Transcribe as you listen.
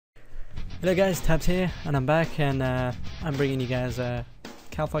Hello guys, Tabs here, and I'm back, and I'm bringing you guys a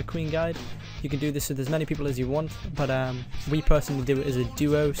Kalphite Queen guide. You can do this with as many people as you want, but we personally do it as a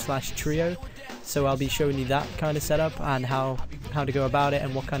duo/trio, so I'll be showing you that kind of setup and how to go about it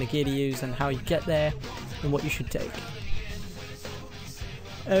and what kind of gear to use and how you get there and what you should take.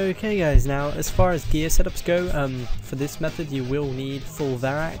 Okay guys, now as far as gear setups go, for this method you will need full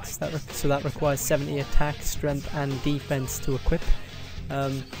Varax, so that requires 70 attack, strength and defense to equip.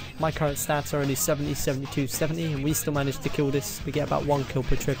 My current stats are only 70, 72, 70, and we still manage to kill this. We get about 1 kill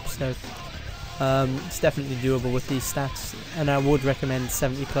per trip, so it's definitely doable with these stats, and I would recommend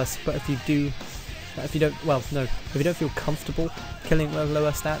 70 plus, but if you don't feel comfortable killing with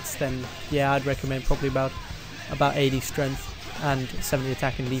lower stats, then yeah, I'd recommend probably about 80 strength and 70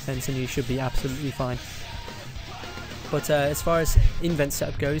 attack and defense, and you should be absolutely fine. But as far as invent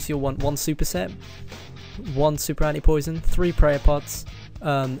setup goes, you'll want 1 super set, 1 super anti-poison, 3 prayer pots,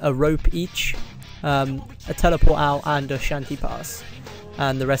 a rope each, a teleport out and a shanty pass,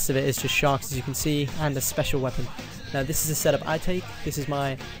 and the rest of it is just sharks, as you can see, and a special weapon. Now this is a setup I take. This is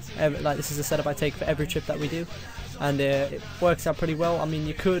a setup I take for every trip that we do, and it works out pretty well. I mean,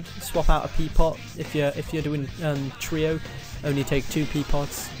 you could swap out a pea pot if you're doing trio, only take 2 pea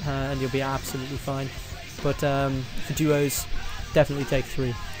pots and you'll be absolutely fine. But for duos, definitely take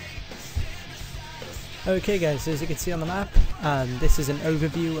 3. Okay guys, so as you can see on the map, this is an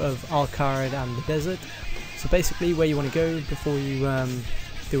overview of Al-Kharid and the desert. So basically where you want to go before you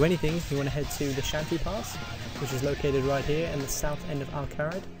do anything, you want to head to the Shanty Pass, which is located right here in the south end of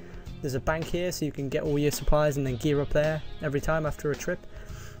Al-Kharid. There's a bank here so you can get all your supplies and then gear up there every time after a trip.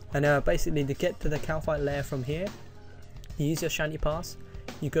 And basically to get to the Kalphite lair from here, you use your Shanty Pass,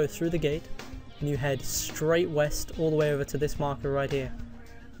 you go through the gate, and you head straight west all the way over to this marker right here.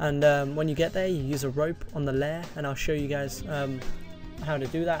 And when you get there, you use a rope on the lair, and I'll show you guys how to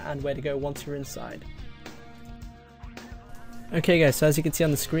do that and where to go once you're inside. Okay guys, so as you can see on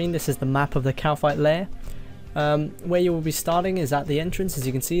the screen, this is the map of the Kalphite lair. Where you will be starting is at the entrance, as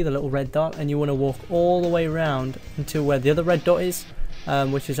you can see, the little red dot, and you want to walk all the way around until where the other red dot is,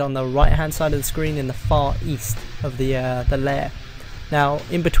 which is on the right hand side of the screen in the far east of the lair. Now,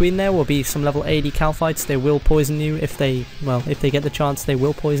 in between there will be some level 80 Kalphites. They will poison you if they get the chance. They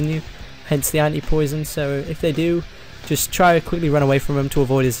will poison you, hence the anti-poison. So if they do, just try to quickly run away from them to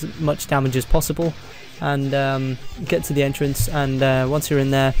avoid as much damage as possible, and get to the entrance. And once you're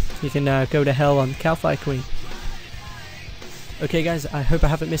in there, you can go to hell on Kalphite Queen. Okay guys, I hope I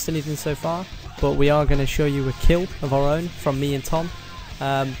haven't missed anything so far, but we are going to show you a kill of our own from me and Tom.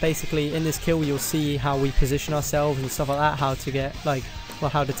 Basically in this kill you'll see how we position ourselves and stuff like that, how to get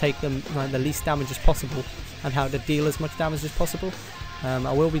how to take them the least damage as possible and how to deal as much damage as possible.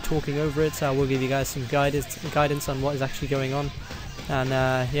 I will be talking over it, so I will give you guys some guidance on what is actually going on. And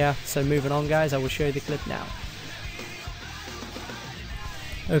yeah, so moving on guys, I will show you the clip now.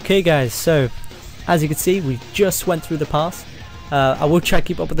 Okay guys, so as you can see, we just went through the pass. I will try to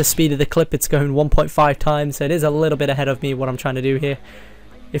keep up with the speed of the clip. It's going 1.5 times, so it is a little bit ahead of me what I'm trying to do here,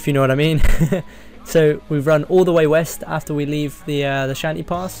 if you know what I mean. So we've run all the way west after we leave the Shanty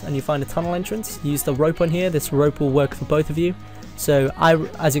Pass, and you find a tunnel entrance. Use the rope on here. This rope will work for both of you. So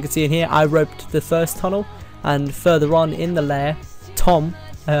as you can see in here, I roped the first tunnel, and further on in the lair, Tom,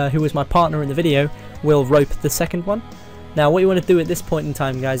 who was my partner in the video, will rope the second one. Now what you want to do at this point in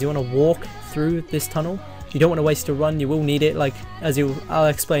time guys, you want to walk through this tunnel. You don't want to waste a run. You will need it, I'll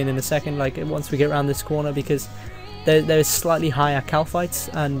explain in a second, once we get around this corner, because there's slightly higher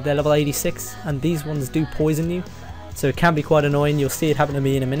Kalphites and they're level 86, and these ones do poison you, so it can be quite annoying. You'll see it happen to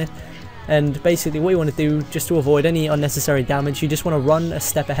me in a minute. And basically what you want to do, just to avoid any unnecessary damage, you just want to run a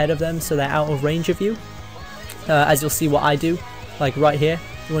step ahead of them so they're out of range of you. As you'll see what I do, like right here,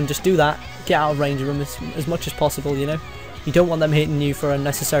 you want to just do that, get out of range of them as much as possible, you know. You don't want them hitting you for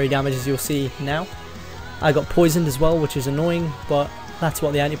unnecessary damage, as you'll see now. I got poisoned as well, which is annoying, but that's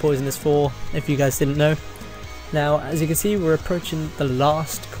what the anti-poison is for, if you guys didn't know. Now, as you can see, we're approaching the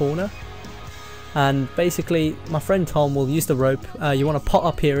last corner, and basically my friend Tom will use the rope. You want to pot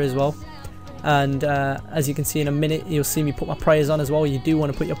up here as well, and as you can see in a minute, you'll see me put my prayers on as well. You do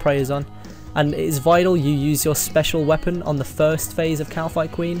want to put your prayers on, and it is vital you use your special weapon on the first phase of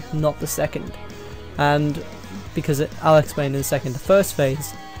Kalphite Queen, not the second. And because I'll explain in a second, the first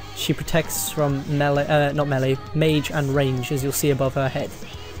phase, she protects from mage and range, as you'll see above her head.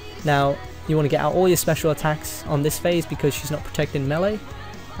 Now you want to get out all your special attacks on this phase because she's not protecting melee,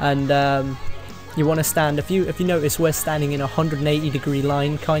 and you want to stand, if you notice, we're standing in a 180 degree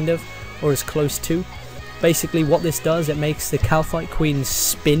line kind of, or as close to. Basically what this does, it makes the Kalphite Queen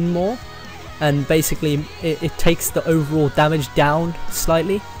spin more, and basically it takes the overall damage down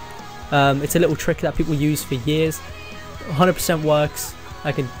slightly. It's a little trick that people use for years. 100% works.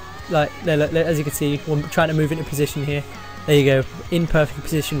 I can, like, as you can see, we're trying to move into position here. There you go, in perfect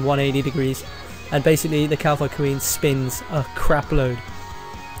position, 180 degrees. And basically the Kalphite Queen spins a crap load.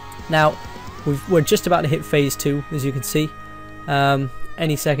 Now, we're just about to hit phase 2, as you can see.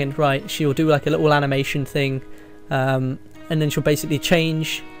 Any second, right, she'll do like a little animation thing. And then she'll basically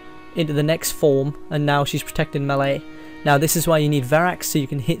change into the next form, and now she's protecting melee. Now this is why you need Verax, so you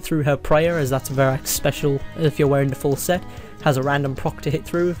can hit through her prayer, as that's a Verax special if you're wearing the full set. Has a random proc to hit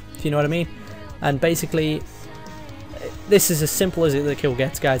through, if you know what I mean. And basically, this is as simple as the kill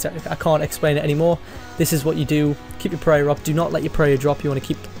gets, guys. I can't explain it anymore. This is what you do. Keep your prayer up. Do not let your prayer drop. You want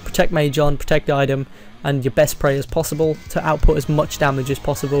to protect mage on, protect the item, and your best prayer as possible to output as much damage as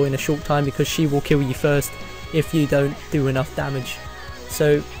possible in a short time, because she will kill you first if you don't do enough damage.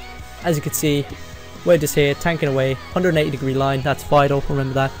 So, as you can see, we're just here tanking away, 180 degree line, that's vital,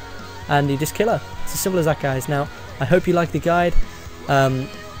 remember that, and you just kill her. It's as simple as that, guys. Now, I hope you like the guide.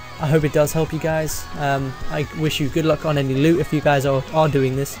 I hope it does help you guys. I wish you good luck on any loot if you guys are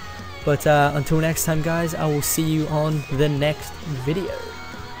doing this. But until next time, guys, I will see you on the next video.